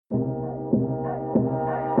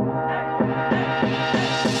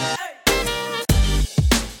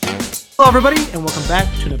everybody, and welcome back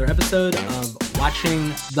to another episode of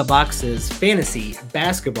Watching the Boxes Fantasy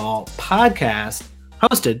Basketball Podcast,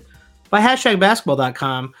 hosted by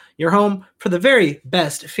 #basketball.com, your home for the very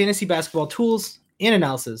best fantasy basketball tools and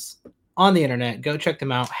analysis on the internet. Go check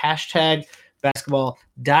them out,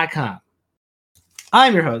 #basketball.com.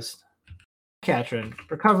 I'm your host, Katrin,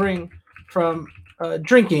 recovering from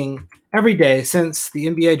drinking every day since the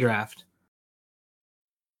NBA draft.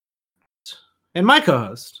 And my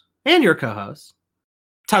co-host, and your co-host,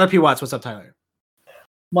 Tyler P. Watts. What's up, Tyler?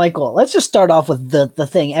 Michael, let's just start off with the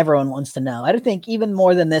thing everyone wants to know. I think even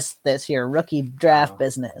more than this here rookie draft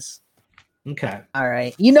business. Okay. All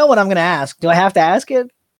right. You know what I'm going to ask. Do I have to ask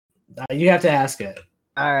it? You have to ask it.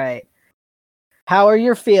 All right. How are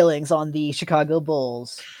your feelings on the Chicago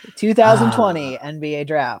Bulls 2020 NBA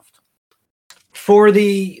draft? For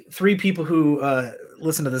the three people who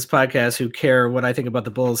listen to this podcast who care what I think about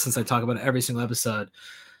the Bulls, since I talk about it every single episode,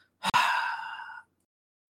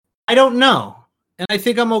 I don't know, and I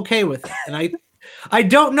think I'm okay with it. And I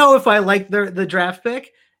don't know if I like the draft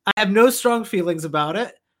pick. I have no strong feelings about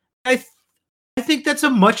it. I think that's a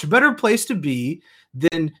much better place to be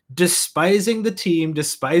than despising the team,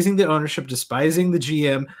 despising the ownership, despising the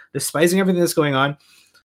GM, despising everything that's going on.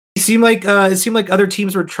 It seemed like other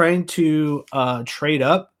teams were trying to trade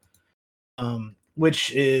up,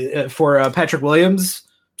 which is for Patrick Williams.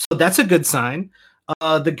 So that's a good sign.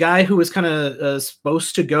 The guy who was kind of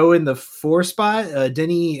supposed to go in the 4 spot,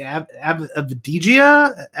 Denny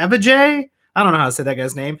Avdija. I don't know how to say that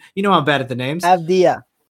guy's name. You know I'm bad at the names. Denny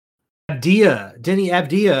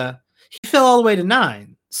Avdija. He fell all the way to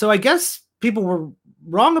 9. So I guess people were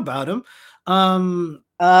wrong about him.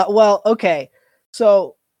 Well, okay.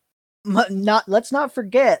 So let's not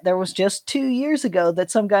forget there was just 2 years ago that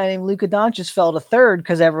some guy named Luka Doncic fell to 3rd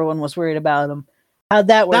because everyone was worried about him. How'd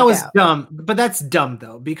that work out? That was dumb, but that's dumb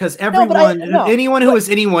though, because anyone who was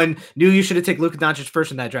anyone knew you should have taken Luka Doncic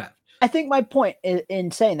first in that draft. I think my point in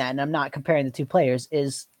saying that, and I'm not comparing the two players,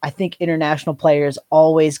 is I think international players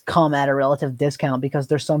always come at a relative discount because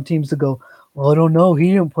there's some teams that go, well, I don't know, he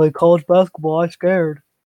didn't play college basketball, I'm scared.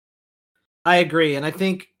 I agree, and I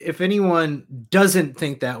think if anyone doesn't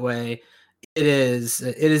think that way, it is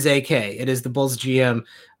AK. It is the Bulls GM.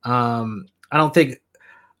 I don't think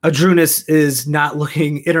Adrunas is not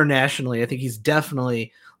looking internationally. I think he's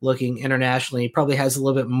definitely looking internationally. He probably has a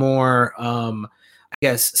little bit more,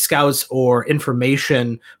 scouts or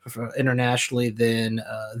information internationally than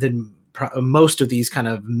most of these kind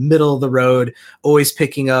of middle of the road, always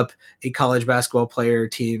picking up a college basketball player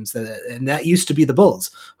teams. And that used to be the Bulls.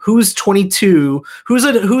 Who's 22? Who's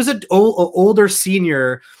an older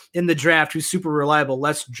senior in the draft who's super reliable?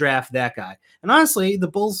 Let's draft that guy. And honestly, the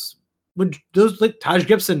Bulls, when those like Taj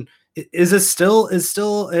Gibson is still a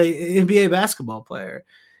NBA basketball player.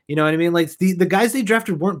 You know what I mean? Like the guys they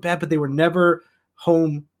drafted weren't bad, but they were never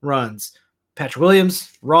home runs. Patrick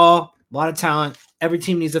Williams, raw, a lot of talent. Every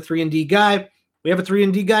team needs a 3-and-D guy. We have a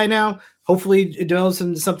 3-and-D guy now. Hopefully it develops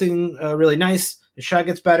into something really nice. His shot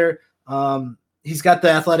gets better. He's got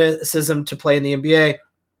the athleticism to play in the NBA.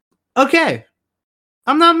 Okay.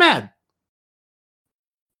 I'm not mad.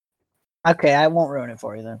 Okay, I won't ruin it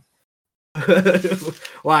for you then.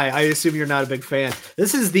 Why? I assume you're not a big fan.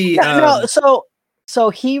 This is the So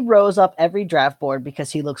he rose up every draft board because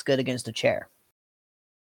he looks good against a chair.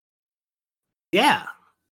 Yeah.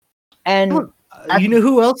 And you know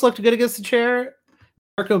who else looked good against the chair?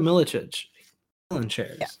 Marko Milicic.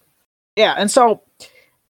 Chairs. Yeah, and so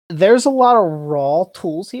there's a lot of raw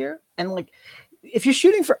tools here. And like if you're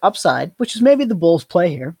shooting for upside, which is maybe the Bulls play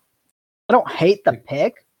here, I don't hate the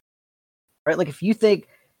pick. Right? Like if you think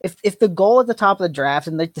if the goal at the top of the draft,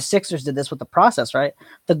 and the Sixers did this with the process, right?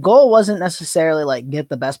 The goal wasn't necessarily like get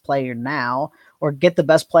the best player now or get the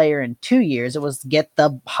best player in 2 years. It was get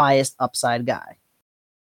the highest upside guy.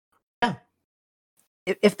 Yeah.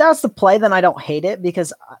 If that's the play, then I don't hate it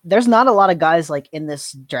because there's not a lot of guys like in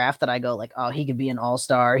this draft that I go like, oh, he could be an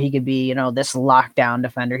all-star. He could be, this lockdown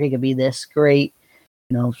defender. He could be this great,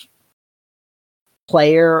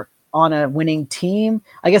 player on a winning team.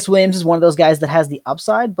 I guess Williams is one of those guys that has the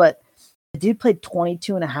upside, but the dude played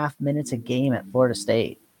 22 and a half minutes a game at Florida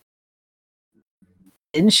State.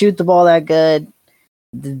 Didn't shoot the ball that good.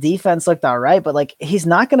 The defense looked all right, but like he's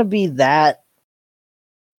not going to be that.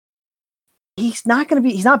 He's not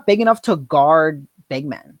big enough to guard big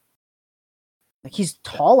men. Like he's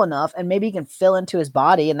tall enough and maybe he can fill into his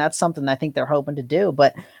body, and that's something I think they're hoping to do.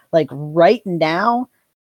 But like right now,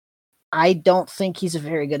 I don't think he's a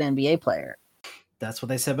very good NBA player. That's what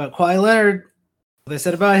they said about Kawhi Leonard. What they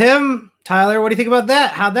said about him. Tyler, what do you think about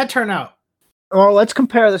that? How'd that turn out? Or let's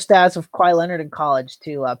compare the stats of Kawhi Leonard in college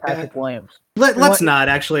to Patrick Williams. Let's not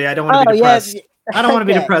actually. I don't want to be depressed. Yeah. I don't want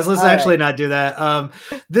to be depressed. Let's actually not do that.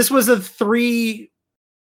 This was a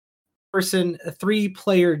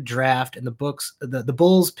three-player draft in the books. The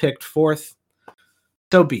Bulls picked fourth.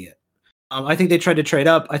 So be it. I think they tried to trade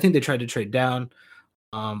up. I think they tried to trade down.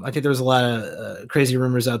 I think there was a lot of crazy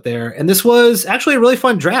rumors out there. And this was actually a really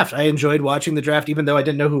fun draft. I enjoyed watching the draft, even though I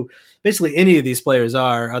didn't know who basically any of these players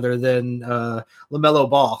are other than LaMelo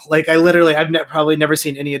Ball. Like, I've probably never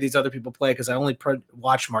seen any of these other people play because I only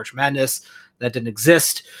watched March Madness. That didn't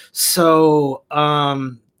exist. So,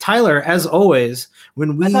 Tyler, as always,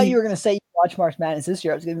 I thought you were going to say you watched March Madness this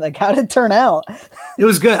year. I was going to be like, how did it turn out? It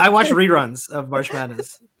was good. I watched reruns of March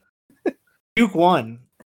Madness. Duke won.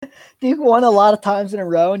 Duke won a lot of times in a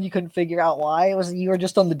row, and you couldn't figure out why. You were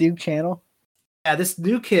just on the Duke channel. Yeah, this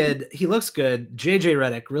new kid, he looks good. JJ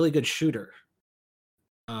Redick, really good shooter.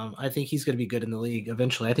 I think he's going to be good in the league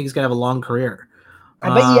eventually. I think he's going to have a long career.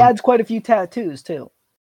 I bet he adds quite a few tattoos too.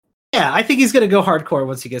 Yeah, I think he's going to go hardcore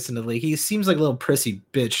once he gets into the league. He seems like a little prissy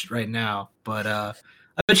bitch right now, but I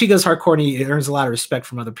bet he goes hardcore and he earns a lot of respect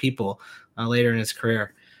from other people later in his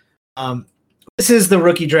career. This is the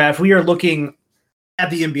rookie draft. We are looking at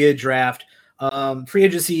the NBA draft. Free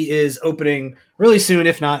agency is opening really soon,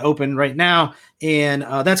 if not open right now, and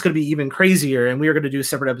that's going to be even crazier. And we are going to do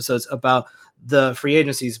separate episodes about the free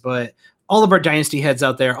agencies. But all of our dynasty heads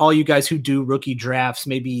out there, all you guys who do rookie drafts,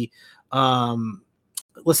 maybe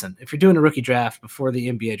listen. If you're doing a rookie draft before the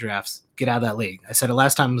NBA drafts, get out of that league. I said it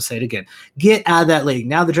last time. I'm going to say it again. Get out of that league.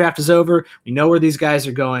 Now the draft is over. We know where these guys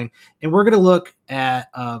are going, and we're going to look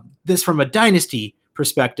at this from a dynasty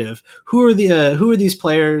perspective. Who are these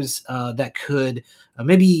players that could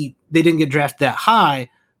maybe they didn't get drafted that high,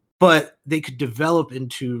 but they could develop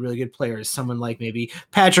into really good players? Someone like maybe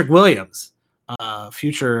Patrick Williams,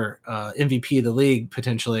 future MVP of the league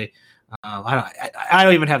potentially. I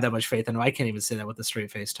don't even have that much faith in him. I can't even say that with a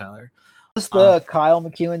straight face, Tyler. Is this the Kyle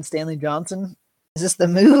McEwen, Stanley Johnson? Is this the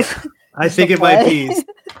move? I think it might be.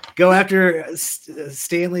 Go after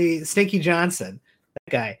Stinky Johnson,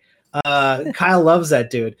 that guy. Kyle loves that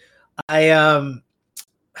dude. I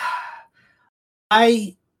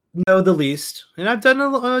know the least, and I've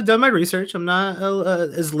done my research. I'm not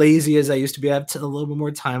as lazy as I used to be. I have a little bit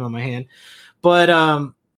more time on my hand, but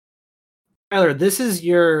Tyler, this is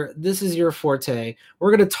your forte.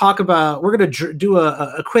 We're gonna do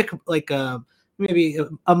a quick maybe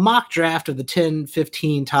a mock draft of the 10,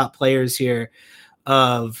 15 top players here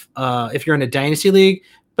of if you're in a dynasty league.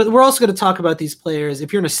 But we're also going to talk about these players.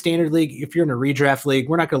 If you're in a standard league, if you're in a redraft league,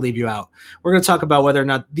 we're not going to leave you out. We're going to talk about whether or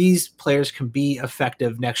not these players can be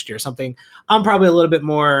effective next year. Something I'm probably a little bit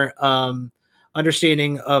more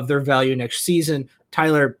understanding of their value next season.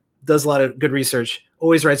 Tyler does a lot of good research,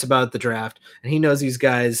 always writes about the draft, and he knows these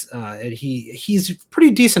guys, and he's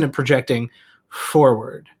pretty decent at projecting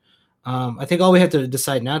forward. I think all we have to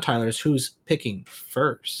decide now, Tyler, is who's picking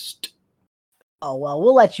first. Oh, well,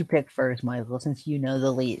 we'll let you pick first, Michael, since you know the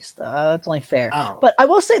least. That's only fair. Oh. But I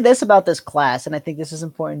will say this about this class, and I think this is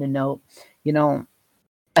important to note.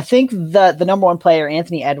 I think the number one player,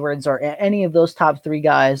 Anthony Edwards, or any of those top three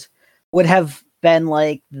guys, would have been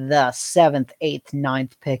like the 7th, 8th,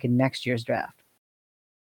 9th pick in next year's draft.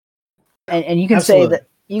 And you can Absolutely.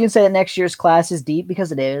 say that next year's class is deep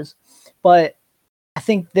because it is, but I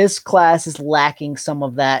think this class is lacking some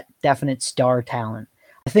of that definite star talent.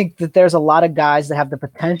 I think that there's a lot of guys that have the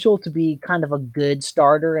potential to be kind of a good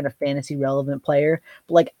starter and a fantasy relevant player.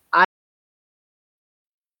 But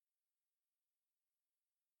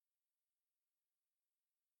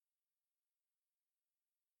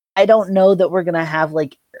I don't know that we're going to have Wow.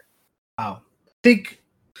 I think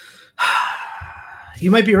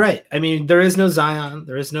you might be right. I mean, there is no Zion.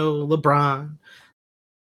 There is no LeBron.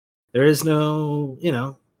 There is no,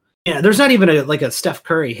 there's not even a Steph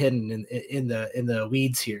Curry hidden in the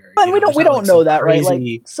weeds here. But we don't know that, right?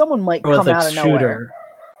 Like someone might come out of nowhere.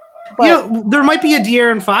 But, there might be a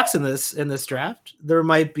De'Aaron Fox in this draft. There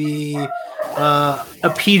might be a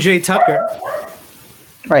PJ Tucker.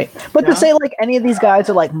 Right. But to say like any of these guys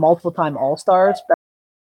are like multiple time all-stars,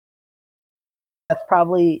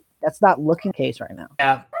 that's not looking case right now.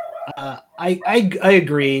 Yeah. I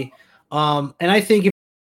agree. And I think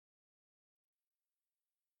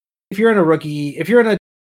if you're in a rookie, if you're in a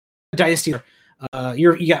dynasty,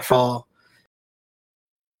 you got fall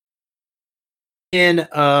in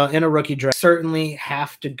a rookie draft. Certainly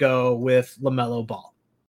have to go with LaMelo Ball.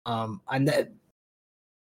 And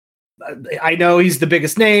I know he's the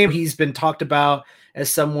biggest name. He's been talked about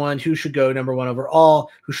as someone who should go number 1 overall,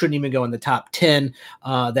 who shouldn't even go in the top 10,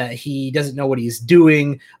 that he doesn't know what he's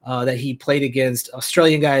doing, that he played against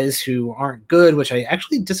Australian guys who aren't good, which I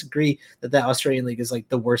actually disagree that Australian league is like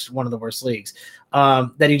the worst, one of the worst leagues,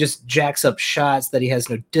 that he just jacks up shots, that he has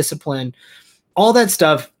no discipline, all that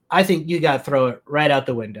stuff. I think you got to throw it right out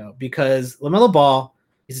the window because LaMelo Ball,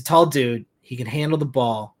 he's a tall dude. He can handle the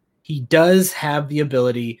ball. He does have the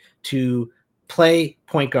ability to play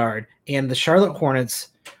point guard, and the Charlotte Hornets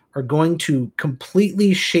are going to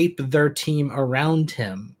completely shape their team around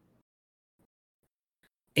him.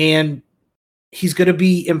 And he's going to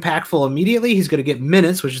be impactful immediately. He's going to get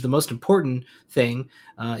minutes, which is the most important thing,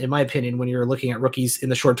 in my opinion, when you're looking at rookies in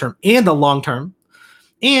the short term and the long term.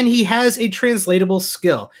 And he has a translatable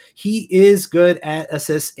skill. He is good at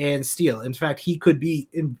assists and steal. In fact, he could be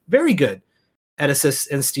very good at assists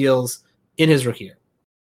and steals in his rookie year.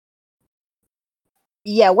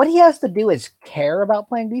 Yeah, what he has to do is care about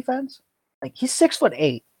playing defense. Like, he's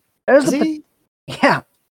 6'8". Yeah.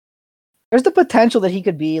 There's the potential that he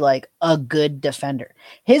could be like a good defender.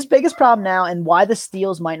 His biggest problem now, and why the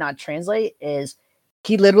steals might not translate, is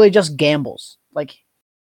he literally just gambles. Like,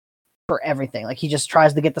 for everything. Like, he just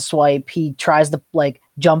tries to get the swipe. He tries to like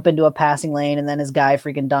jump into a passing lane and then his guy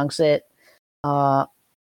freaking dunks it.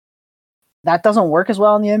 That doesn't work as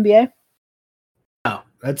well in the NBA. No,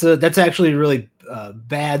 that's actually a really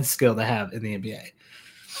bad skill to have in the NBA, right.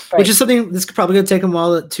 Which is something that's probably going to take him a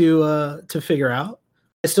while to figure out.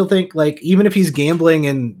 I still think, like, even if he's gambling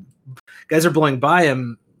and guys are blowing by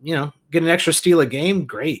him, get an extra steal a game,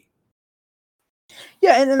 great.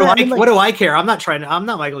 Yeah, and what do I care? I'm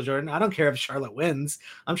not Michael Jordan. I don't care if Charlotte wins.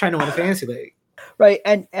 I'm trying to win a fantasy league. Right,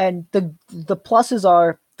 and the pluses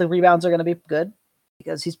are the rebounds are going to be good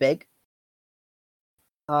because he's big.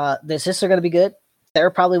 The assists are going to be good. There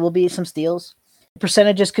probably will be some steals.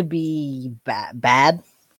 Percentages could be bad.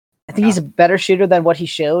 I think he's a better shooter than what he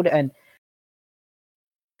showed, and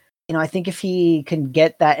I think if he can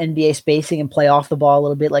get that NBA spacing and play off the ball a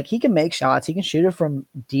little bit, like, he can make shots, he can shoot it from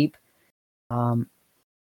deep.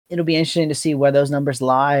 It'll be interesting to see where those numbers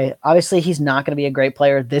lie. Obviously, he's not going to be a great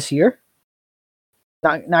player this year.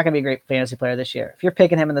 Not going to be a great fantasy player this year. If you're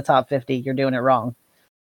picking him in the top 50, you're doing it wrong.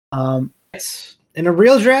 In a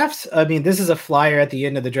real draft, I mean, this is a flyer at the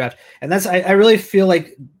end of the draft. And I really feel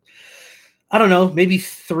like, I don't know, maybe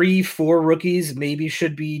 3-4 rookies maybe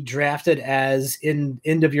should be drafted as in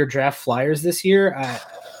end of your draft flyers this year.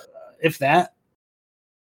 If that.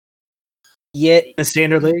 Yeah. A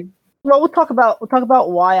standard league. Well, we'll talk about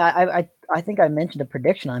why I think I mentioned a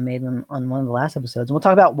prediction I made on one of the last episodes. And we'll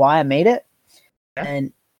talk about why I made it. Yeah.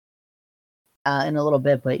 And in a little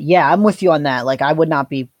bit, but yeah, I'm with you on that. Like, I would not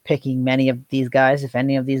be picking many of these guys, if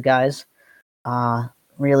any of these guys,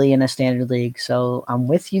 really in a standard league. So I'm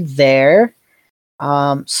with you there.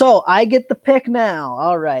 So I get the pick now.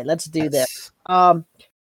 All right, let's do this. I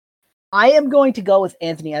am going to go with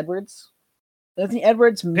Anthony Edwards. Anthony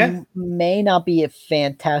Edwards may not be a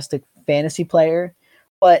fantastic fantasy player,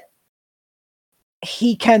 but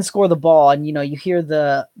he can score the ball. And, you hear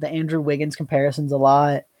the Andrew Wiggins comparisons a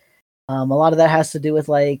lot. A lot of that has to do with,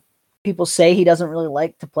 like, people say he doesn't really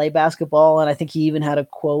like to play basketball. And I think he even had a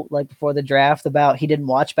quote, like, before the draft about he didn't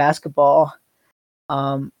watch basketball.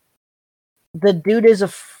 The dude is a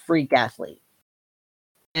freak athlete.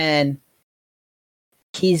 And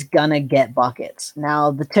he's gonna get buckets.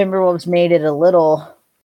 Now, the Timberwolves made it a little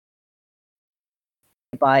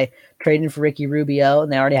by trading for Ricky Rubio,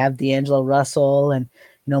 and they already have D'Angelo Russell, and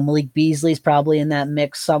Malik Beasley's probably in that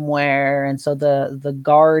mix somewhere, and so the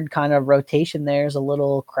guard kind of rotation there is a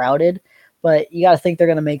little crowded. But you got to think they're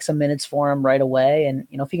going to make some minutes for him right away, and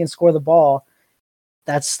if he can score the ball,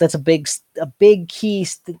 that's a big key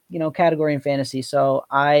category in fantasy. So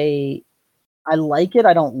I like it.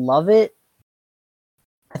 I don't love it.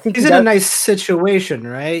 I think he's in a nice situation,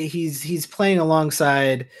 right? He's playing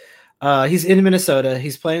alongside. He's in Minnesota.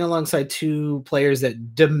 He's playing alongside two players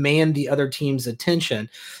that demand the other team's attention.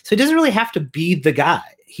 So he doesn't really have to be the guy.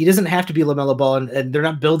 He doesn't have to be LaMelo Ball, and they're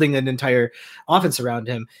not building an entire offense around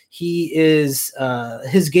him. He is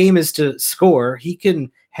his game is to score. He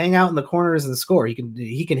can hang out in the corners and score. He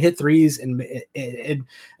can hit threes and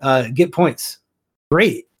get points.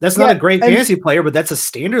 Great. That's not a great fantasy player, but that's a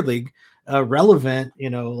standard league relevant,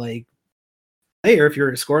 player if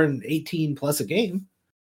you're scoring 18 plus a game.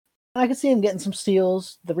 I can see him getting some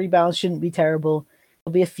steals. The rebounds shouldn't be terrible.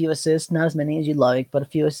 There'll be a few assists, not as many as you'd like, but a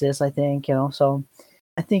few assists, I think, So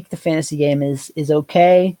I think the fantasy game is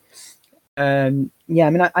okay. Yeah, I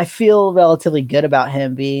mean, I feel relatively good about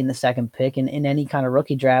him being the second pick in any kind of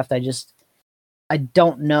rookie draft. I I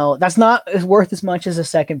don't know. That's not worth as much as a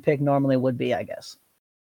second pick normally would be, I guess.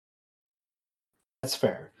 That's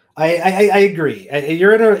fair. I agree.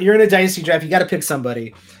 You're in a dynasty draft. You got to pick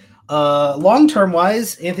somebody. Long term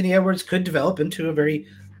wise, Anthony Edwards could develop into a very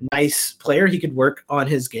nice player. He could work on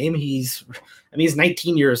his game. He's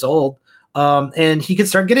 19 years old, and he could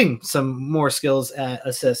start getting some more skills at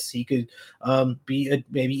assists. He could be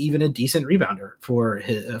maybe even a decent rebounder for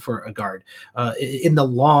a guard in the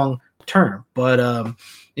long term. But at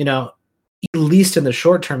least in the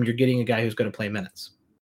short term, you're getting a guy who's going to play minutes.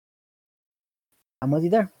 I'm with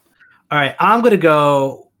you there. All right, I'm going to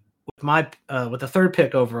go with my with the third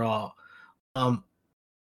pick overall.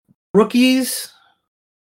 Rookies,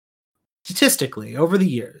 statistically, over the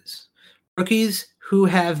years, rookies who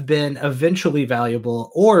have been eventually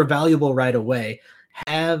valuable or valuable right away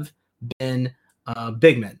have been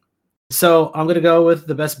big men. So I'm going to go with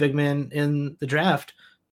the best big man in the draft,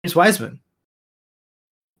 James Wiseman.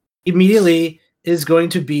 Immediately is going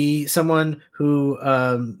to be someone who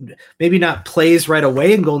maybe not plays right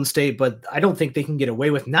away in Golden State, but I don't think they can get away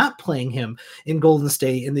with not playing him in Golden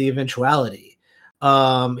State in the eventuality.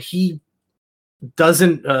 He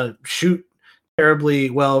doesn't shoot terribly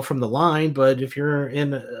well from the line, but if you're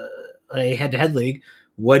in a head-to-head league,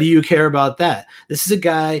 what do you care about that? This is a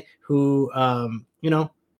guy who,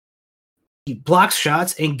 he blocks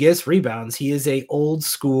shots and gets rebounds. He is a old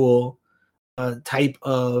school type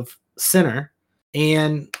of center.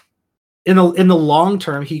 And in the long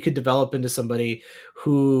term, he could develop into somebody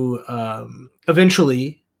who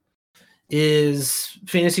eventually is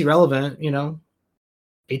fantasy relevant.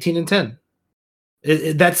 18-10.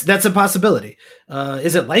 That's a possibility.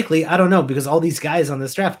 Is it likely? I don't know, because all these guys on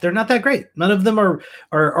this draft, they're not that great. None of them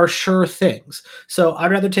are sure things. So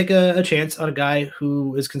I'd rather take a chance on a guy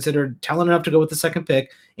who is considered talented enough to go with the second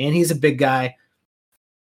pick, and he's a big guy.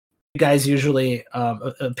 Guys usually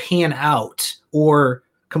pan out or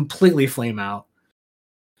completely flame out.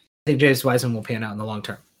 I think James Wiseman will pan out in the long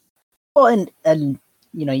term. Well, and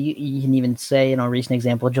you can even say, recent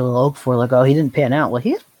example, Jahlil Okafor, he didn't pan out. Well,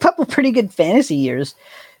 he had a couple pretty good fantasy years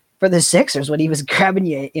for the Sixers when he was grabbing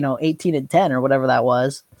 18-10 or whatever that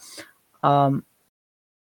was. Yeah,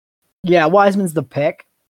 Wiseman's the pick.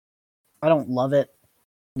 I don't love it.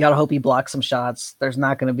 You gotta hope he blocks some shots. There's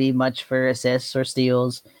not going to be much for assists or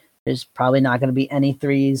steals. There's probably not going to be any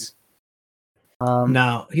threes.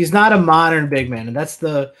 No, he's not a modern big man, and that's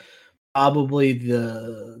probably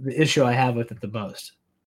the issue I have with it the most.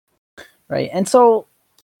 Right, and so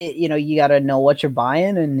you got to know what you're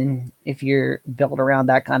buying, and if you're built around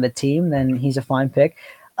that kind of team, then he's a fine pick.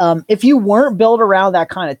 If you weren't built around that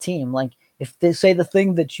kind of team, like if they say the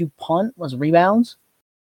thing that you punt was rebounds,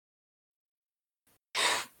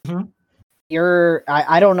 mm-hmm.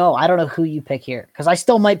 I don't know. I don't know who you pick here, because I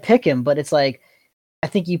still might pick him, but it's like I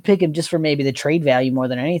think you pick him just for maybe the trade value more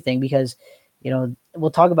than anything, because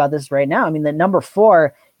we'll talk about this right now. I mean, the number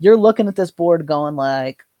 4, you're looking at this board going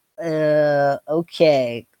like,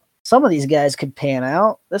 okay, some of these guys could pan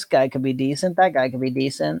out. This guy could be decent. That guy could be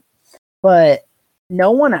decent, but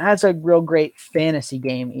no one has a real great fantasy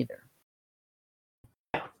game either.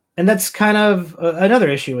 And that's kind of another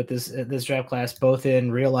issue with this draft class, both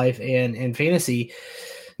in real life and in fantasy.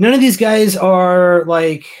 None of these guys are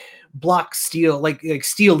like block steal, like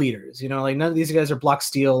steal leaders. None of these guys are block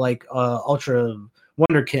steal like ultra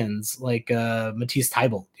wonderkins like Matisse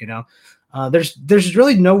Thybulle. There's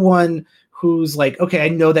really no one who's like, okay, I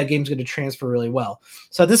know that game's going to transfer really well.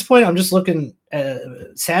 So at this point, I'm just looking,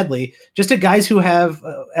 sadly, just at guys who have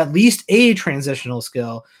at least a transitional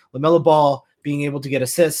skill. LaMelo Ball being able to get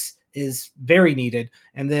assists is very needed.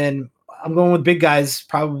 And then I'm going with big guys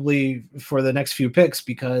probably for the next few picks,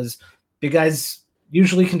 because big guys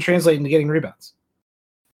usually can translate into getting rebounds.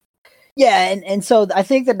 Yeah, and so I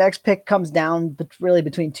think the next pick comes down really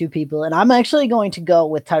between two people, and I'm actually going to go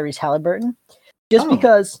with Tyrese Halliburton, just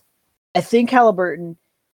because I think Halliburton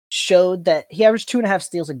showed that he averaged 2.5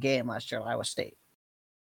 steals a game last year at Iowa State.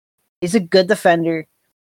 He's a good defender.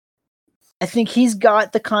 I think he's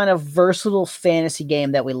got the kind of versatile fantasy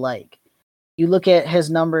game that we like. You look at his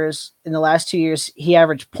numbers in the last 2 years, he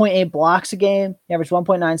averaged 0.8 blocks a game, he averaged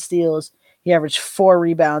 1.9 steals, he averaged 4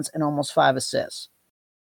 rebounds and almost 5 assists.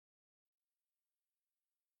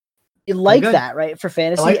 You like that, right? For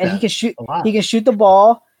fantasy. And he can shoot the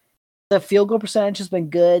ball. The field goal percentage has been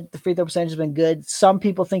good. The free throw percentage has been good. Some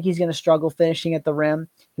people think he's going to struggle finishing at the rim.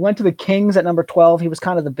 He went to the Kings at number 12. He was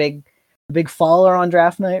kind of the big faller on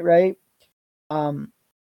draft night, right?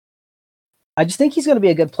 I just think he's going to be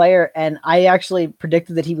a good player, and I actually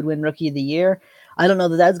predicted that he would win Rookie of the Year. I don't know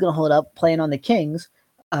that that's going to hold up playing on the Kings,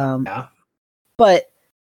 but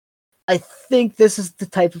I think this is the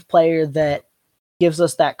type of player that gives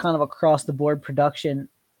us that kind of across the board production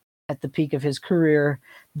at the peak of his career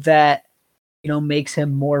that, makes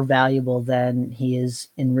him more valuable than he is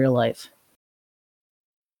in real life.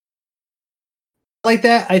 Like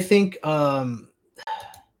that, I think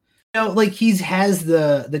like he has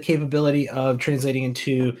the capability of translating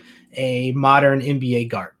into a modern NBA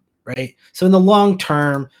guard, right? So in the long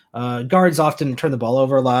term, guards often turn the ball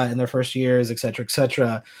over a lot in their first years, et cetera, et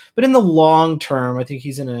cetera. But in the long term, I think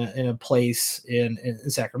he's in a place in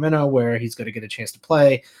Sacramento where he's going to get a chance to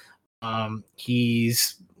play.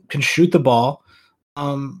 He's can shoot the ball,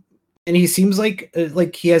 and he seems like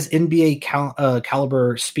he has NBA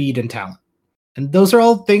caliber speed and talent. And those are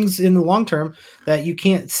all things in the long term that you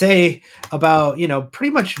can't say about,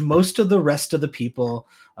 pretty much most of the rest of the people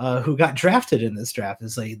who got drafted in this draft.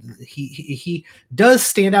 Is like he does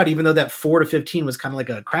stand out, even though that 4 to 15 was kind of like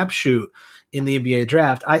a crapshoot in the NBA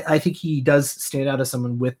draft. I think he does stand out as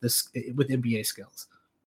someone with NBA skills.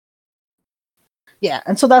 Yeah,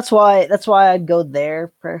 and so that's why I'd go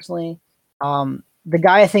there personally. The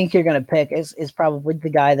guy I think you're going to pick is probably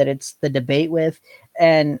the guy that it's the debate with,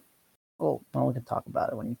 and well, we can talk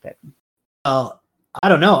about it when you pick him. I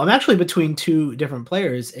don't know. I'm actually between two different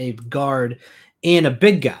players, a guard and a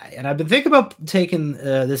big guy. And I've been thinking about taking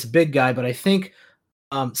this big guy, but I think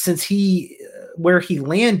since where he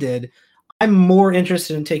landed, I'm more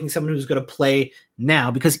interested in taking someone who's going to play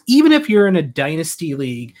now. Because even if you're in a dynasty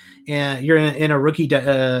league and you're in a rookie,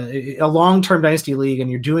 a long-term dynasty league, and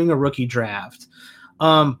you're doing a rookie draft,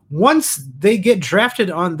 once they get drafted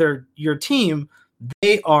on your team,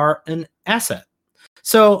 they are an asset.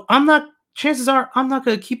 So chances are I'm not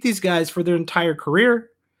going to keep these guys for their entire career.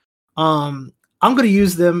 I'm going to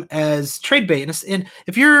use them as trade bait. And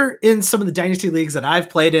if you're in some of the dynasty leagues that I've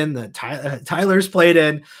played in, that Tyler's played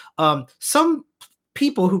in, some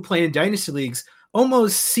people who play in dynasty leagues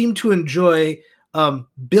almost seem to enjoy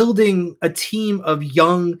building a team of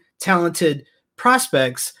young, talented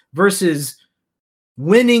prospects versus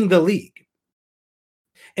winning the league.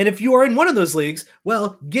 And if you are in one of those leagues,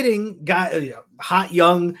 well, getting hot,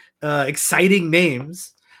 young, exciting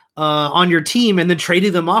names on your team and then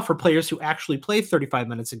trading them off for players who actually play 35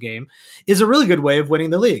 minutes a game is a really good way of winning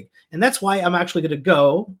the league. And that's why I'm actually going to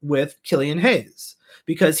go with Killian Hayes,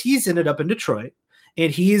 because he's ended up in Detroit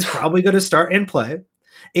and he's probably going to start and play.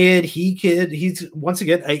 And he's once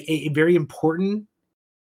again a very important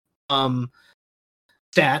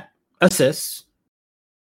stat, assists,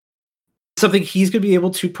 something he's going to be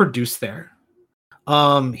able to produce there.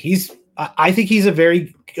 I think he's a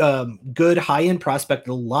very good high-end prospect.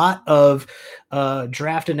 A lot of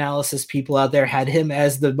draft analysis people out there had him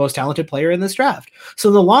as the most talented player in this draft. So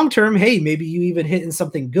in the long term, hey, maybe you even hit in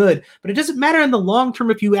something good, but it doesn't matter in the long term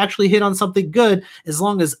if you actually hit on something good, as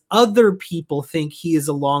long as other people think he is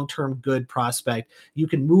a long-term good prospect. You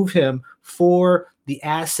can move him for the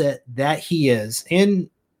asset that he is. And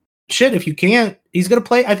shit, if you can't, he's going to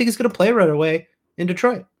play. I think he's going to play right away in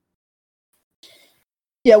Detroit.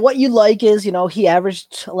 Yeah, what you like is, he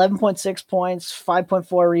averaged 11.6 points,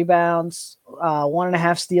 5.4 rebounds,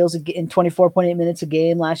 1.5 steals in 24.8 minutes a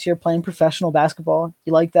game last year playing professional basketball.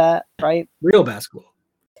 You like that, right? Real basketball,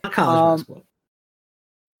 not college basketball.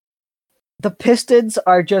 The Pistons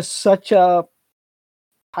are just such a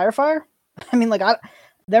tire fire. I mean,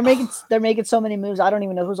 they're making so many moves. I don't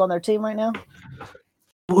even know who's on their team right now.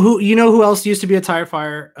 Who else used to be a tire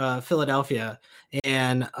fire? Philadelphia.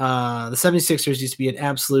 And the 76ers used to be an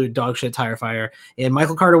absolute dog shit tire fire. And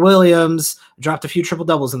Michael Carter-Williams dropped a few triple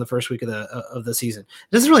doubles in the first week of the season.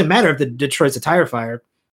 It doesn't really matter if the Detroit's a tire fire.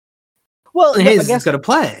 Well, Hayes is going to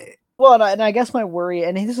play. Well, and I guess my worry,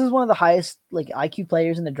 and this is one of the highest IQ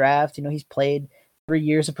players in the draft. He's played 3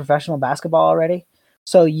 years of professional basketball already,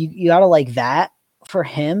 so you gotta like that for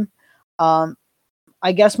him.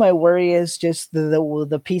 I guess my worry is just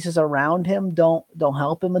the pieces around him don't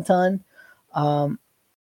help him a ton. I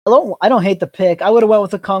don't hate the pick. I would have went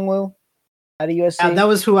with Okongwu out of USC. That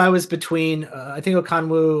was who I was between. I think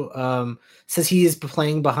Okongwu, says he is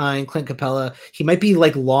playing behind Clint Capella. He might be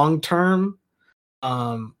long term,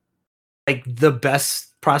 the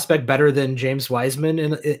best prospect, better than James Wiseman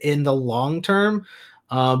in the long term.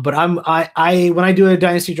 But when I do a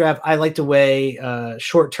dynasty draft, I like to weigh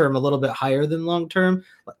short term a little bit higher than long term,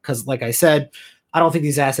 because like I said, I don't think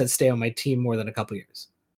these assets stay on my team more than a couple years.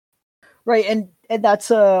 Right, and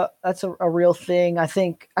that's a real thing. I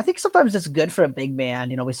think sometimes it's good for a big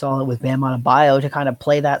man. We saw it with Bam Adebayo to kind of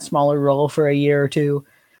play that smaller role for a year or two,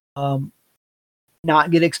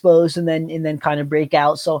 not get exposed and then kind of break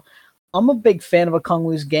out. So I'm a big fan of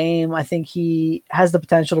Okongwu's game. I think he has the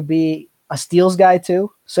potential to be a steals guy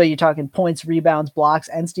too. So you're talking points, rebounds, blocks,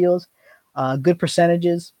 and steals. Good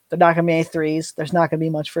percentages. They're not going to be any threes. There's not going to be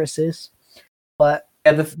much for assists. But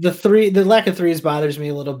yeah, the lack of threes bothers me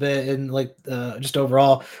a little bit, and like just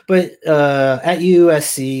overall. But at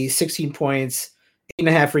USC, 16 points,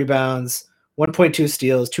 8.5 rebounds, 1.2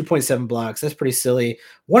 steals, 2.7 blocks. That's pretty silly.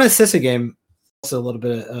 1 assist a game, also a little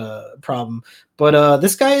bit problem. But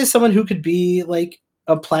this guy is someone who could be like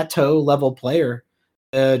a plateau level player,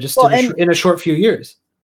 just in a short few years.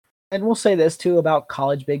 And we'll say this too about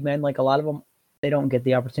college big men. Like a lot of them, they don't get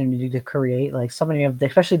the opportunity to create. Like so many of,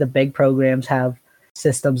 especially the big programs, have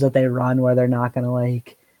systems that they run where they're not going to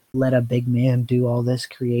like let a big man do all this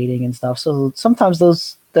creating and stuff. So sometimes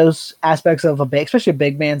those aspects of especially a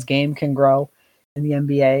big man's game can grow in the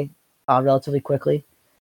NBA relatively quickly.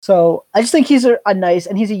 So I just think he's a nice,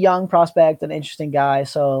 and he's a young prospect, an interesting guy.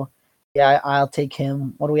 So yeah, I'll take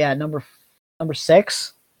him. What are we at? Number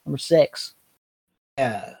 6? Number 6.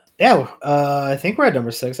 Yeah. Yeah, I think we're at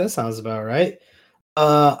number 6. That sounds about right.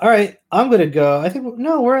 All right, I'm gonna go. I think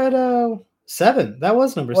we're at 7. That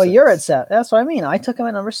was number 6. Well, you're at 7. That's what I mean. I took him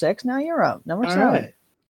at number 6. Now you're up. Number 7. Right.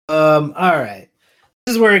 All right.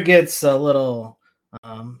 This is where it gets a little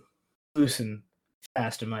loose and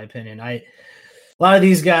fast, in my opinion. A lot of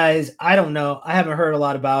these guys, I don't know. I haven't heard a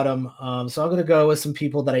lot about them. So I'm gonna go with some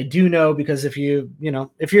people that I do know, because if you're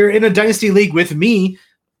in a dynasty league with me,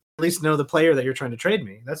 at least know the player that you're trying to trade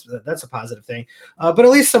me. That's a positive thing. But at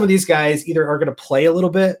least some of these guys either are going to play a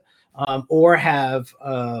little bit, or have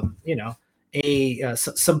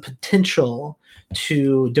some potential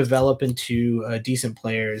to develop into decent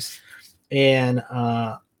players. And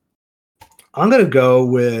I'm gonna go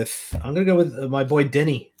with my boy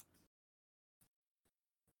Denny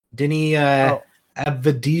Avdija.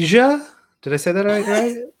 Did I say that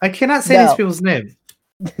right? I cannot say these people's names.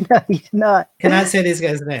 No, you did not. Cannot say these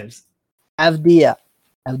guys' names. Avdia.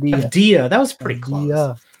 That was pretty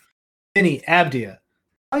close. Denny Avdia.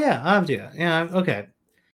 Oh yeah, Avdia. Yeah, okay.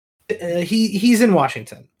 He's in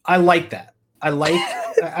Washington. I like that. I like him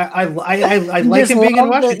being in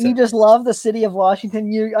Washington. You just love the city of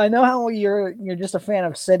Washington. I know how you're just a fan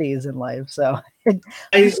of cities in life, so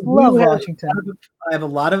I love Washington. I have a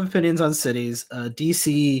lot of opinions on cities.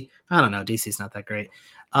 DC, I don't know. DC's not that great.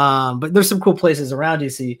 But there's some cool places around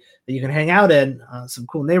DC that you can hang out in, some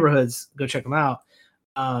cool neighborhoods. Go check them out.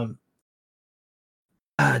 Denny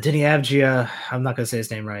Avdia, I'm not going to say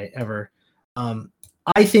his name right ever.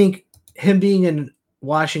 I think him being in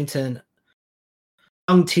Washington,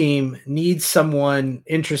 young team needs someone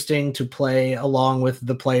interesting to play along with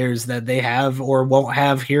the players that they have or won't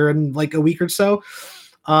have here in like a week or so.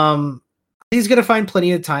 He's going to find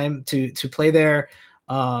plenty of time to play there.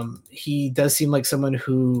 He does seem like someone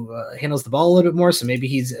who handles the ball a little bit more, so maybe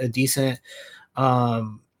he's a decent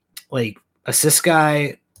like assist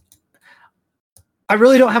guy. I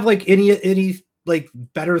really don't have like any like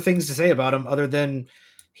better things to say about him other than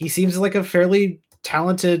he seems like a fairly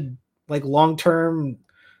talented, like long-term,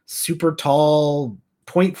 super tall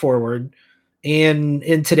point forward. And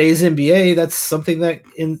in today's NBA, that's something that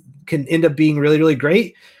can end up being really, really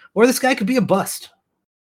great. Or this guy could be a bust.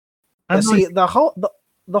 See, the whole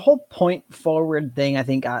point forward thing, I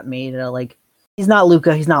think, got made like he's not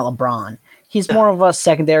Luka, he's not LeBron. He's more of a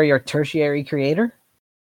secondary or tertiary creator,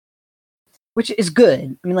 which is good.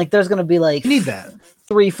 I mean, like there's gonna be like you need that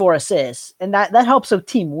 3-4 assists, and that helps a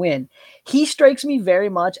team win. He strikes me very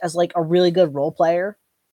much as like a really good role player,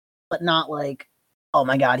 but not like, oh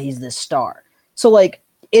my god, he's this star. So like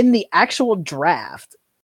in the actual draft,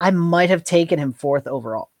 I might have taken him 4th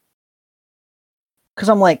overall. Because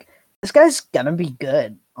I'm like, this guy's gonna be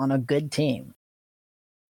good on a good team.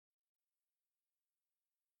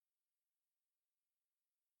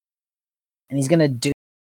 And he's gonna do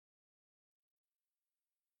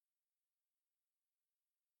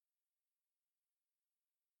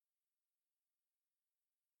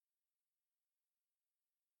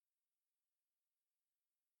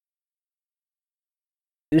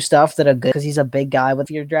stuff that are good because he's a big guy if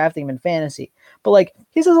you're drafting him in fantasy. But like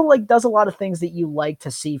he does a lot of things that you like to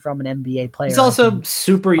see from an NBA player. He's also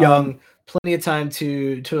super young, plenty of time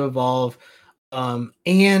to evolve.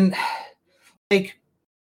 And like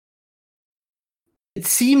it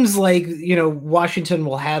seems like, Washington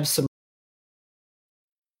will have some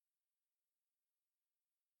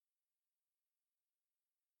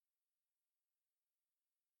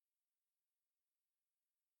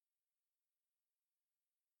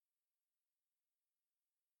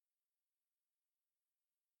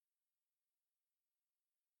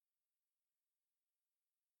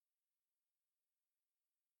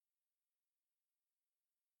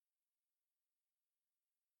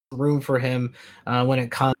room for him when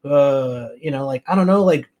it comes. Like I don't know,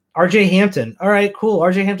 like RJ Hampton. All right, cool.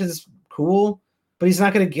 RJ Hampton's cool, but he's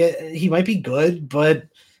not going to get. He might be good, but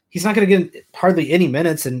he's not going to get hardly any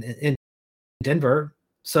minutes in Denver.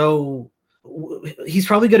 So he's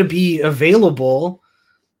probably going to be available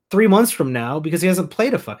 3 months from now because he hasn't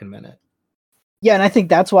played a fucking minute. Yeah, and I think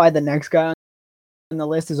that's why the next guy on the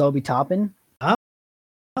list is Obi Toppin.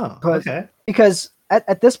 Oh, okay. Because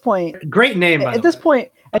at this point, great name. At this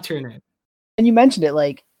point, what's your name? And you mentioned it,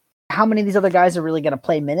 like how many of these other guys are really going to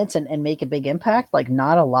play minutes and make a big impact? Like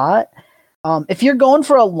not a lot. If you're going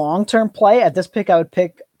for a long-term play at this pick, I would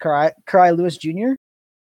pick Kari Lewis Jr.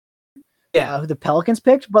 Yeah, who the Pelicans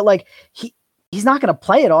picked, but like he's not going to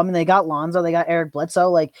play at all. I mean, they got Lonzo, they got Eric Bledsoe.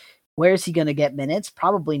 Like, where is he going to get minutes?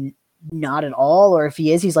 Probably not at all. Or if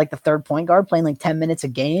he is, he's like the third point guard playing like 10 minutes a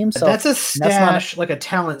game. So that's a stash, like a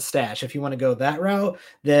talent stash. If you want to go that route,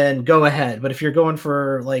 then go ahead. But if you're going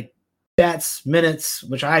for like stats, minutes,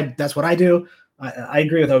 that's what I do. I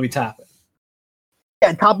agree with Obi Toppin.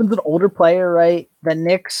 Yeah, Toppin's an older player, right? The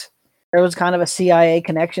Knicks, there was kind of a CIA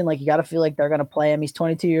connection. Like, you got to feel like they're going to play him. He's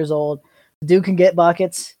 22 years old. The dude can get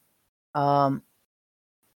buckets. I'm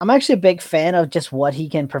actually a big fan of just what he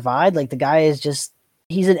can provide. Like, the guy is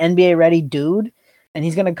he's an NBA ready dude, and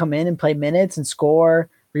he's going to come in and play minutes and score,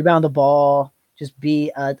 rebound the ball, just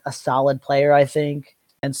be a solid player, I think.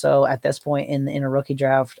 And so at this point in a rookie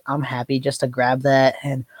draft, I'm happy just to grab that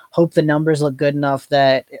and hope the numbers look good enough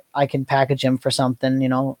that I can package him for something,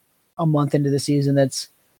 a month into the season that's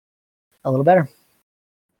a little better.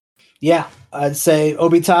 Yeah, I'd say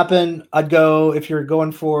Obi Toppin. I'd go, if you're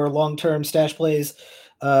going for long-term stash plays,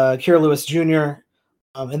 Kira Lewis Jr.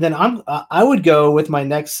 And then I would go with my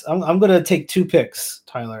next. I'm going to take 2 picks,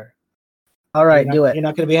 Tyler. All right, do it. You're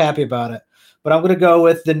not going to be happy about it, but I'm going to go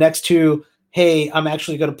with the next 2. Hey, I'm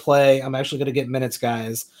actually going to play. I'm actually going to get minutes,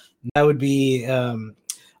 guys. That would be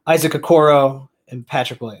Isaac Okoro and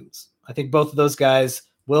Patrick Williams. I think both of those guys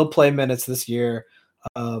will play minutes this year.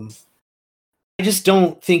 I just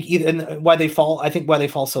don't think either, and why they fall. I think why they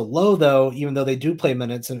fall so low, though, even though they do play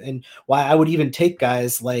minutes, and why I would even take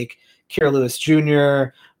guys like Kira Lewis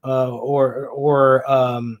Jr. or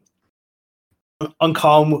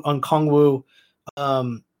Okongwu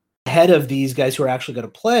ahead of these guys who are actually going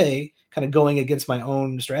to play, kind of going against my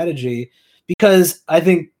own strategy, because I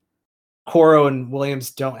think Coro and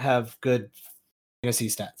Williams don't have good fantasy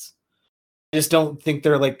stats. I just don't think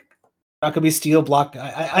they're like not gonna be steal block.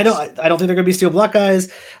 I don't think they're gonna be steal block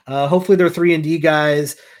guys. Hopefully they're 3-and-D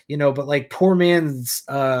guys, but like poor man's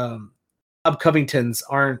Bob Covingtons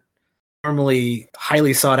aren't normally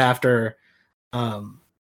highly sought after.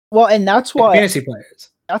 Well, and that's why fantasy players.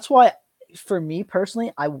 That's why, for me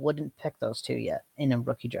personally, I wouldn't pick those 2 yet in a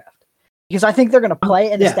rookie draft, because I think they're gonna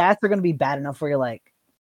play, and the stats are gonna be bad enough where you're like,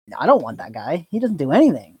 I don't want that guy. He doesn't do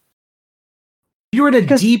anything. If you were in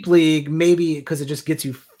a deep league, maybe because it just gets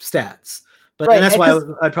you stats, but right, and that's why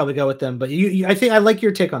I'd probably go with them. But I think I like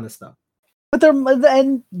your take on this though. But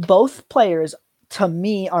both players to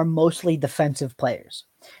me are mostly defensive players,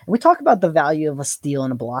 and we talk about the value of a steal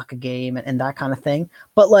and a block a game and that kind of thing.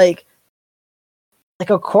 But like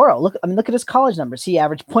Okoro, look at his college numbers. He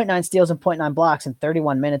averaged 0.9 steals and 0.9 blocks in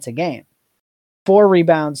 31 minutes a game, 4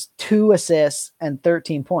 rebounds, 2 assists, and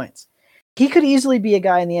 13 points. He could easily be a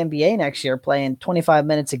guy in the NBA next year playing 25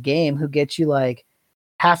 minutes a game who gets you like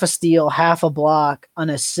half a steal, half a block, an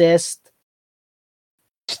assist,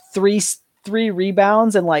 three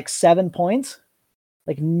rebounds, and like 7 points.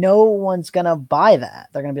 Like, no one's gonna buy that.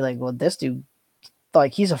 They're gonna be like, well, this dude,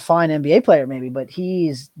 like, he's a fine NBA player maybe, but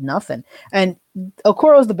he's nothing. And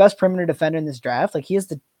Okoro is the best perimeter defender in this draft. Like, he has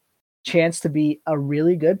the chance to be a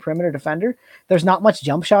really good perimeter defender. There's not much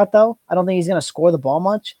jump shot though. I don't think he's gonna score the ball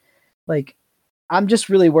much. Like, I'm just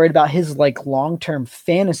really worried about his like long-term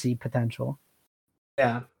fantasy potential.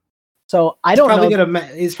 Yeah. So I don't know.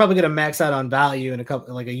 He's probably gonna max out on value in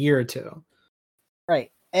a year or 2.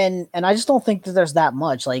 Right. And I just don't think that there's that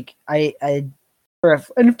much. Like in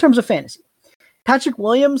terms of fantasy, Patrick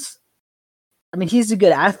Williams, I mean, he's a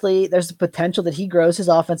good athlete. There's the potential that he grows his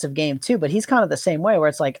offensive game too, but he's kind of the same way where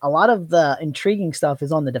it's like a lot of the intriguing stuff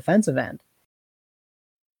is on the defensive end.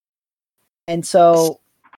 And so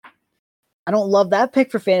I don't love that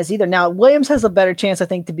pick for fantasy either. Now, Williams has a better chance, I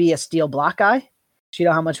think, to be a steal block guy. Do you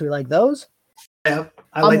know how much we like those? Yeah,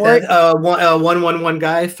 I like that. 1-1-1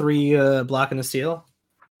 guy, 3 block and a steal.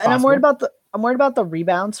 And possible. I'm worried about the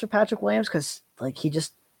rebounds for Patrick Williams because like he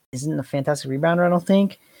just isn't a fantastic rebounder, I don't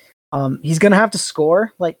think. He's gonna have to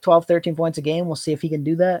score like 12, 13 points a game. We'll see if he can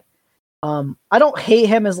do that. I don't hate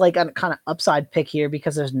him as like a kind of upside pick here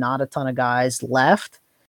because there's not a ton of guys left.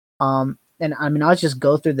 and I mean, I'll just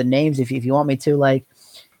go through the names if you want me to. Like,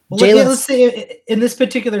 let's say in this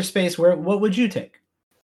particular space, what would you take?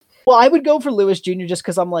 Well, I would go for Lewis Jr. just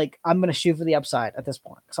because I'm going to shoot for the upside at this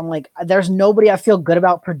point. Because I'm like, there's nobody I feel good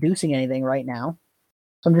about producing anything right now.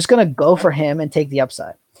 So I'm just going to go for him and take the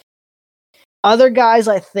upside. Other guys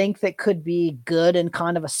I think that could be good in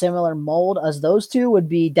kind of a similar mold as those two would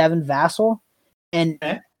be Devin Vassell and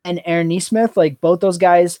Aaron Nesmith. Like, both those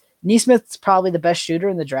guys, Nesmith's probably the best shooter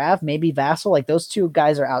in the draft. Maybe Vassell. Like, those two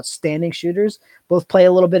guys are outstanding shooters. Both play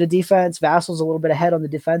a little bit of defense. Vassell's a little bit ahead on the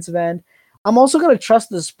defensive end. I'm also going to trust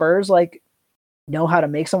the Spurs, like, know how to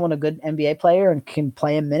make someone a good NBA player and can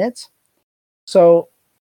play in minutes. So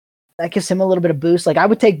that gives him a little bit of boost. Like, I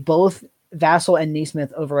would take both Vassell and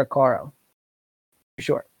Nesmith over Okaro. For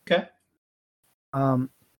sure. Okay. I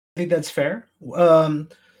think that's fair. You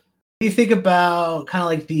think about kind of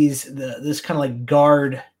like this kind of like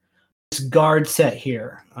guard set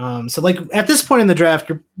here. So like at this point in the draft,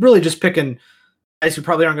 you're really just picking guys who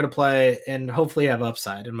probably aren't going to play and hopefully have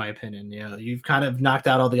upside, in my opinion. You know, you've kind of knocked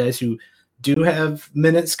out all the guys who do have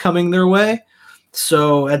minutes coming their way.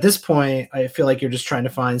 So at this point, I feel like you're just trying to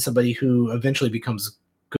find somebody who eventually becomes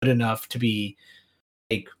good enough to be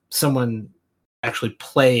like someone actually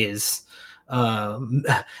plays at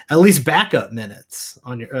least backup minutes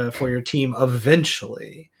on your for your team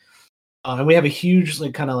eventually. And we have a huge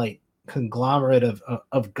like kind of like conglomerate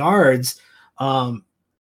of guards.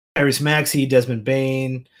 Tyrese Maxey, Desmond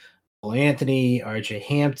Bane, Cole Anthony, RJ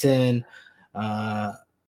Hampton,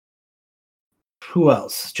 who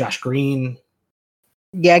else? Josh Green.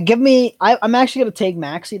 Yeah, I'm actually going to take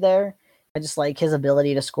Maxey there. I just like his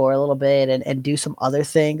ability to score a little bit and do some other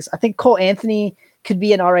things. I think Cole Anthony could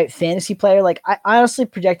be an all right fantasy player. Like, I honestly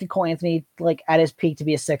projected Cole Anthony like at his peak to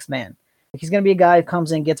be a sixth man. Like, he's going to be a guy who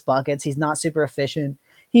comes in, gets buckets. He's not super efficient.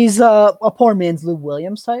 He's a poor man's Lou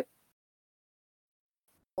Williams type.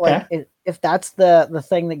 Like, if that's the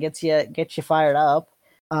thing that gets you fired up,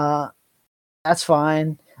 that's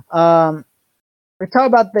fine. We're talking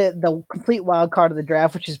about the complete wild card of the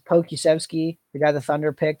draft, which is Pokusevski, the guy the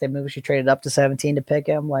Thunder picked. They maybe she traded up to 17 to pick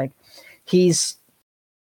him. Like, he's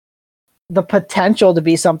the potential to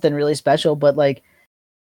be something really special, but like,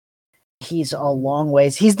 he's a long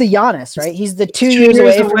ways. He's the Giannis, right? He's the 2 years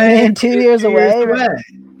away from him, 2 years away,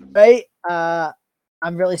 right?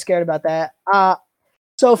 I'm really scared about that.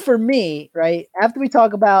 So for me, right, after we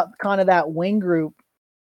talk about kind of that wing group,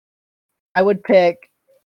 I would pick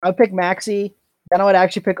Maxey. Then I would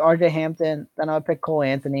actually pick RJ Hampton. Then I would pick Cole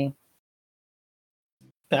Anthony.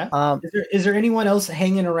 Okay. Is there anyone else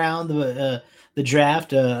hanging around the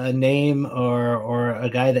draft, a name or a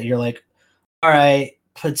guy that you're like, all right,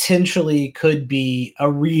 potentially could be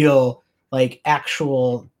a real like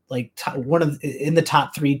actual like in the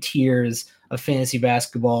top 3 tiers of fantasy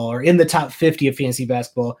basketball or in the top 50 of fantasy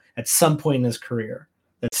basketball at some point in his career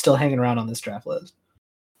that's still hanging around on this draft list?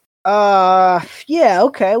 Yeah,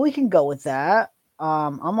 okay, we can go with that.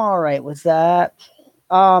 I'm all right with that.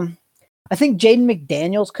 I think Jaden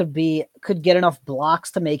McDaniels could get enough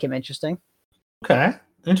blocks to make him interesting. Okay,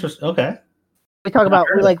 interesting. Okay, we talk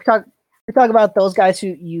about those guys who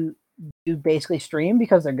you basically stream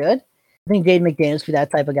because they're good. I think Jaden McDaniels could be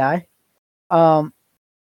that type of guy.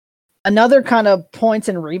 Another kind of points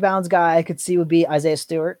and rebounds guy I could see would be Isaiah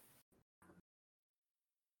Stewart.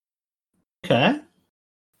 Okay.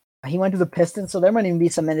 He went to the Pistons, so there might even be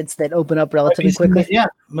some minutes that open up relatively quickly. Yeah,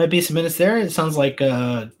 might be some minutes there. It sounds like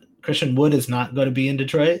Christian Wood is not going to be in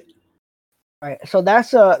Detroit. All right, so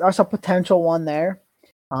that's a potential one there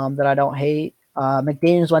that I don't hate.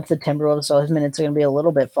 McDaniels went to the Timberwolves, so his minutes are going to be a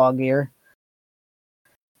little bit foggier.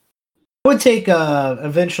 I would take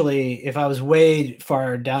eventually, if I was way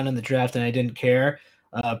far down in the draft and I didn't care,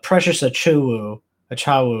 Precious Achiuwa.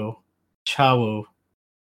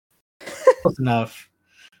 Close enough.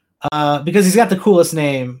 Because he's got the coolest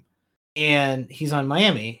name, and he's on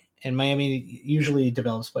Miami, and Miami usually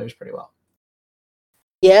develops players pretty well.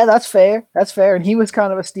 Yeah, that's fair. And he was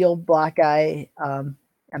kind of a steel block guy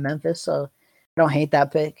at Memphis, so I don't hate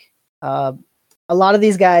that pick. A lot of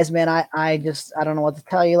these guys, man, I don't know what to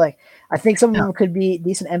tell you. Like, I think some of them could be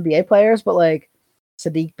decent NBA players, but like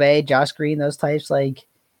Saddiq Bey, Josh Green, those types, like,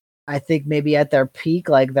 I think maybe at their peak,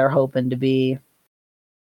 like, they're hoping to be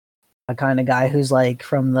a kind of guy who's like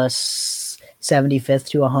from the 75th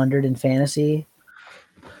to 100 in fantasy.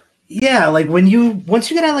 Yeah, like once you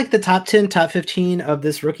get out like the top 10, top 15 of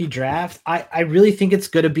this rookie draft, I really think it's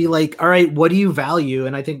going to be like, all right, what do you value?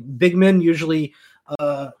 And I think big men usually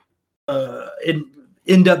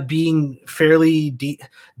end up being fairly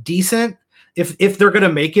decent. if they're going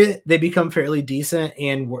to make it, they become fairly decent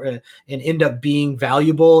and end up being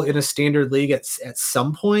valuable in a standard league at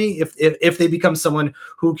some point. If they become someone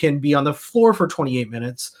who can be on the floor for 28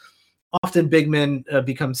 minutes, often big men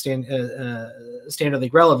become standard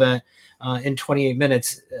league relevant in 28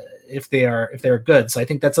 minutes if they're good. So I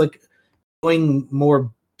think that's like leaning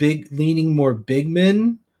more big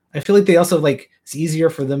men. I feel like they also like it's easier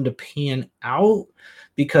for them to pan out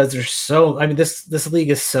because there's so. I mean, this league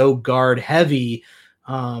is so guard heavy.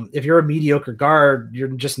 If you're a mediocre guard, you're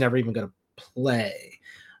just never even going to play.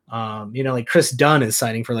 Like Chris Dunn is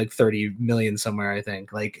signing for like 30 million somewhere. I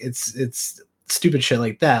think like it's stupid shit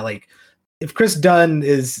like that. Like if Chris Dunn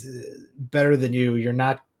is better than you, you're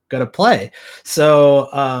not gonna play. So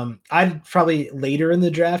I'd probably later in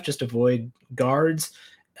the draft just avoid guards,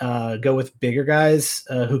 go with bigger guys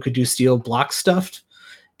who could do steal block stuff.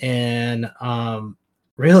 And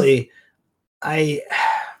really, I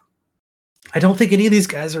don't think any of these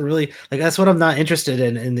guys are really like that's what I'm not interested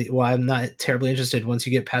in. Why I'm not terribly interested once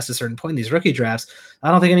you get past a certain point in these rookie drafts.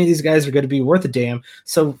 I don't think any of these guys are going to be worth a damn.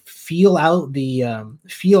 So feel out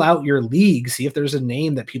your league, see if there's a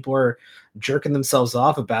name that people are jerking themselves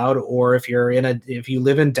off about, or if you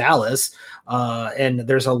live in Dallas and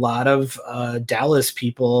there's a lot of Dallas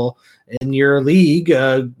people in your league,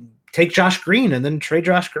 take Josh Green and then trade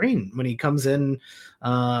Josh Green when he comes in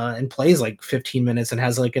and plays like 15 minutes and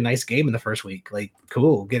has like a nice game in the first week. Like,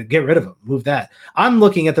 cool, get rid of him, move that.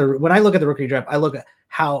 When I look at the rookie draft, I look at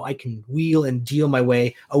how I can wheel and deal my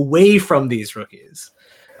way away from these rookies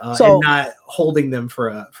and not holding them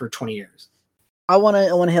for 20 years. I want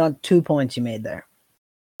to hit on 2 points you made there.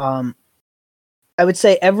 I would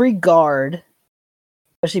say every guard,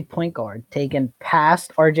 especially point guard, taken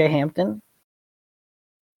past RJ Hampton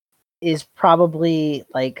is probably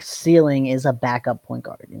like ceiling is a backup point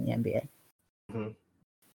guard in the NBA. Mm-hmm.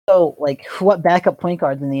 So like what backup point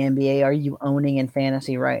guards in the NBA are you owning in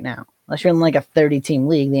fantasy right now? Unless you're in like a 30-team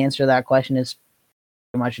league, the answer to that question is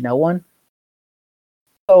pretty much no one.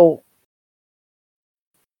 So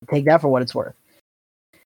take that for what it's worth.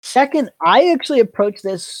 Second, I actually approach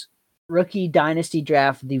this rookie dynasty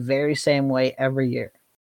draft the very same way every year.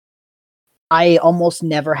 I almost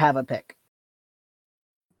never have a pick.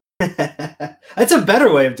 That's a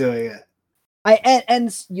better way of doing it.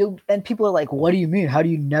 And people are like, what do you mean? How do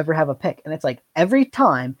you never have a pick? And it's like every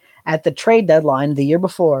time at the trade deadline the year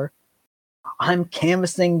before, I'm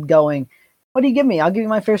canvassing going, what do you give me? I'll give you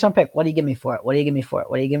my first round pick. What do you give me for it? What do you give me for it?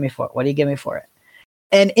 What do you give me for it? What do you give me for it?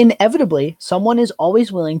 And inevitably, someone is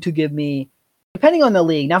always willing to give me, depending on the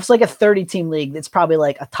league. Now, if it's like a 30-team league, it's probably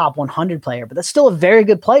like a top 100 player, but that's still a very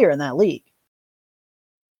good player in that league.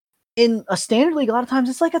 In a standard league, a lot of times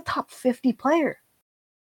it's like a top 50 player.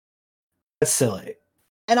 That's silly.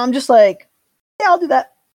 And I'm just like, yeah, I'll do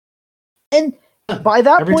that. And by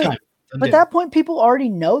that point, people already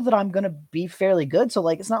know that I'm going to be fairly good. So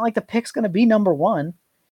like, it's not like the pick's going to be number one,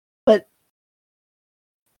 but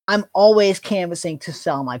I'm always canvassing to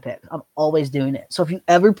sell my pick. I'm always doing it. So if you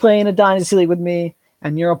ever play in a dynasty league with me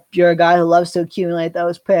and you're a guy who loves to accumulate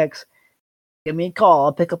those picks, give me a call.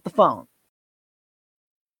 I'll pick up the phone.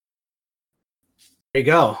 There you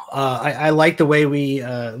go. I like the way we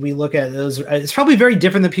look at those. It's probably very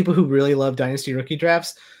different than people who really love dynasty rookie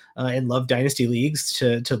drafts and love dynasty leagues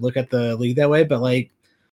to look at the league that way. But like,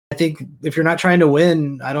 I think if you're not trying to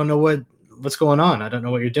win, I don't know what's going on. I don't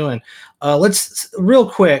know what you're doing. Let's real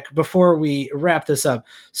quick before we wrap this up,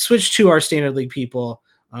 switch to our standard league people.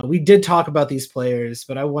 We did talk about these players,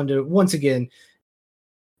 but I wanted to, once again,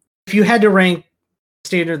 if you had to rank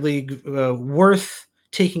standard league worth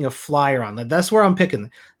taking a flyer on, that's where I'm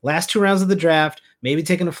picking. Last 2 rounds of the draft, maybe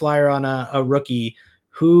taking a flyer on a rookie.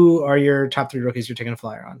 Who are your top 3 rookies you're taking a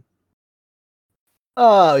flyer on?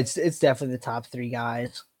 Oh, it's definitely the top 3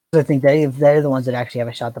 guys. I think they're the ones that actually have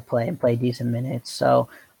a shot to play and play decent minutes. So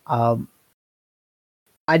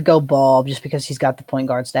I'd go Ball just because he's got the point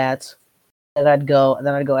guard stats. Then I'd go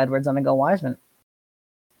Edwards, and I'd go Wiseman.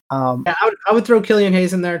 Yeah, I would throw Killian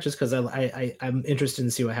Hayes in there just because I'm interested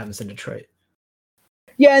in see what happens in Detroit.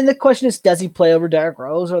 Yeah, and the question is, does he play over Derrick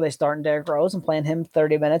Rose, or are they starting Derrick Rose and playing him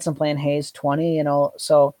 30 minutes and playing Hayes 20?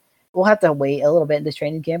 So we'll have to wait a little bit in this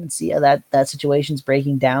training camp and see how that situation's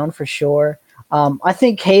breaking down for sure. I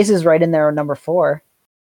think Hayes is right in there at number 4,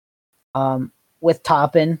 with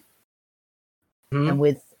Toppin, and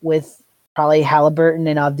with probably Halliburton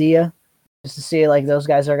and Avdia, just to see like those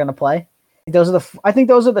guys are going to play. I think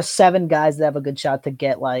those are the 7 guys that have a good shot to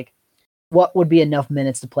get like what would be enough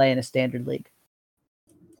minutes to play in a standard league.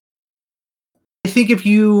 I think if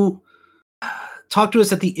you talk to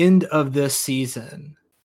us at the end of this season,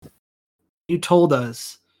 you told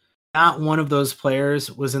us not one of those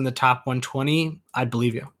players was in the top 120, I'd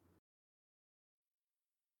believe you.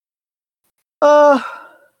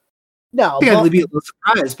 No, I think I'd be a little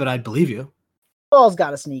surprised, but I'd believe you. Ball's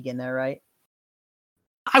got to sneak in there, right?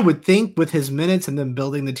 I would think with his minutes and then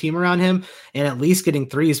building the team around him and at least getting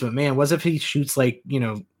threes, but man, what if he shoots like,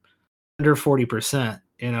 under 40%,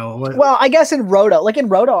 Well, I guess in Roto,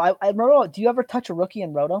 Roto, do you ever touch a rookie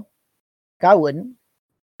in Roto? I wouldn't.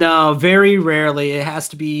 No, very rarely. It has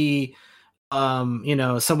to be,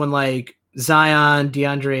 someone like Zion,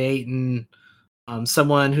 DeAndre Ayton,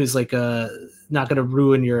 someone who's like not going to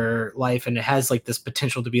ruin your life and it has like this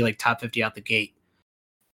potential to be like top 50 out the gate.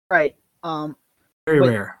 Right. Very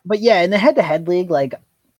rare. But yeah, in the head-to-head league, like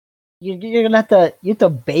you're gonna have to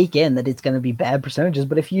bake in that it's gonna be bad percentages.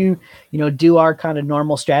 But if you do our kind of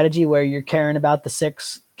normal strategy where you're caring about the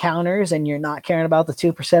 6 counters and you're not caring about the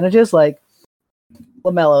 2 percentages, like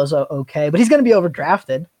LaMelo's okay, but he's gonna be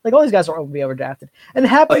overdrafted. Like all these guys are going to be overdrafted, and it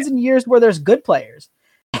happens in years where there's good players.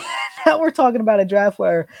 Now we're talking about a draft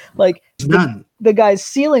where like the guy's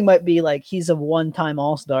ceiling might be like he's a one-time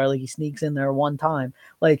all-star, like he sneaks in there one time.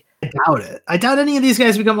 Like I doubt it. I doubt any of these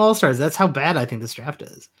guys become all-stars. That's how bad I think this draft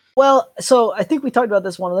is. Well, so I think we talked about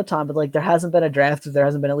this one other time, but like there hasn't been a draft if there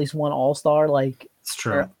hasn't been at least one all-star like it's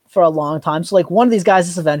true for a long time. So like one of these guys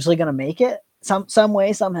is eventually going to make it some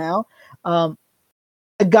way somehow. One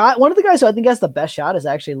of the guys who I think has the best shot is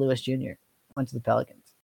actually Lewis Jr. Went to the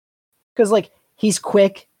Pelicans because like he's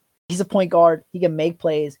quick. He's a point guard. He can make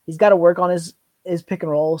plays. He's got to work on his pick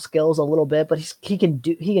and roll skills a little bit, but he can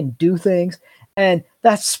do things. And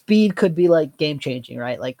that speed could be like game changing,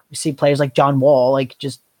 right? Like we see players like John Wall, like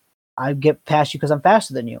just I get past you because I'm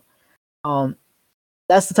faster than you.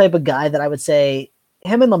 That's the type of guy that I would say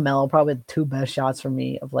him and LaMelo probably the 2 best shots for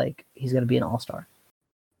me of like he's going to be an all-star.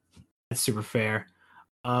 That's super fair.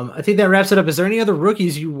 I think that wraps it up. Is there any other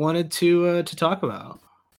rookies you wanted to talk about?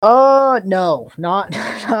 No, not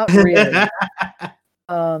really.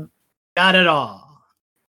 Not at all.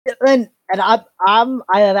 And I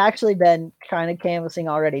have actually been kind of canvassing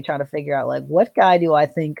already, trying to figure out like what guy do I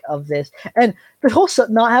think of this, and the whole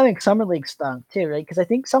not having summer league stunk too, right? Because I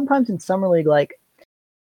think sometimes in summer league, like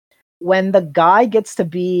when the guy gets to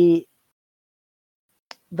be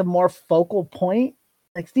the more focal point,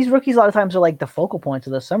 like these rookies a lot of times are like the focal points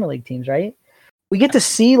of the summer league teams, right? We get to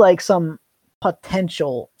see like some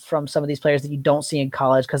potential from some of these players that you don't see in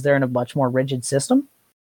college because they're in a much more rigid system.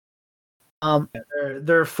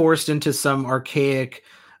 They're forced into some archaic,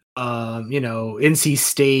 NC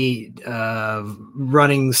State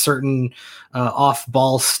running certain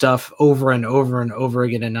off-ball stuff over and over and over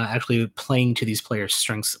again, and not actually playing to these players'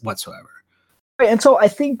 strengths whatsoever. Right, and so I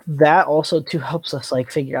think that also too helps us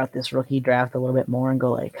like figure out this rookie draft a little bit more and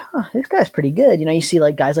go like, this guy's pretty good. You see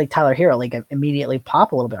like guys like Tyler Hero like immediately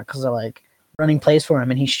pop a little bit because they're like running plays for him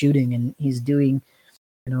and he's shooting and he's doing,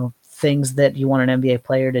 things that you want an NBA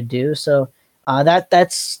player to do. So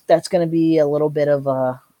that's going to be a little bit of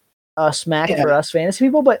a smack for us fantasy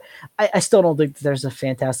people, but I still don't think there's a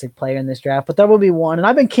fantastic player in this draft, but there will be one. And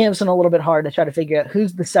I've been canvassing a little bit hard to try to figure out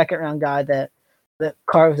who's the second round guy that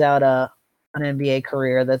carves out an NBA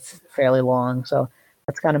career that's fairly long. So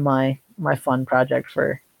that's kind of my fun project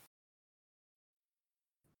for.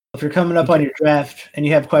 If you're coming up on your draft and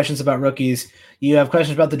you have questions about rookies, you have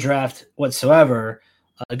questions about the draft whatsoever,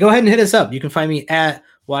 go ahead and hit us up. You can find me at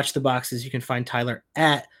Watch the Boxes. You can find Tyler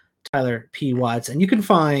at Tyler P. Watts. And you can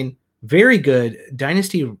find very good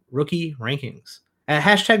Dynasty rookie rankings at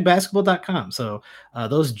 #basketball.com. So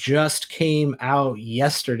those just came out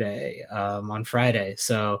yesterday on Friday.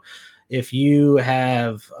 So if you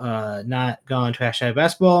have not gone to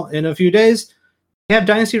 #basketball in a few days, we have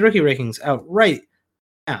Dynasty rookie rankings out right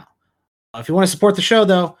now. If you want to support the show,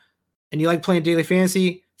 though, and you like playing daily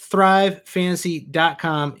fantasy,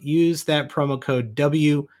 thrivefantasy.com. Use that promo code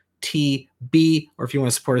WTB, or if you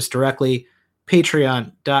want to support us directly,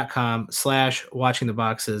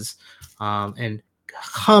 patreon.com/watchingtheboxes, and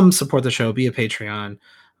come support the show, be a Patreon.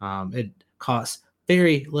 It costs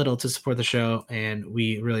very little to support the show, and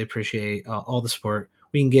we really appreciate all the support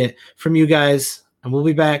we can get from you guys. And we'll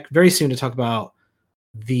be back very soon to talk about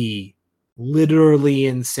the literally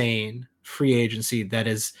insane free agency that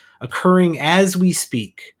is occurring as we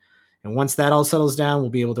speak. And once that all settles down, we'll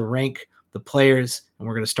be able to rank the players, and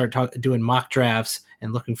we're going to start doing mock drafts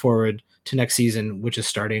and looking forward to next season, which is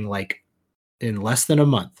starting like in less than a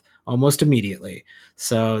month, almost immediately.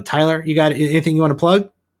 So Tyler, you got anything you want to plug?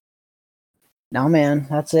 No, man,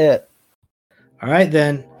 that's it. All right,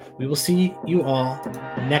 then we will see you all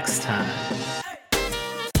next time.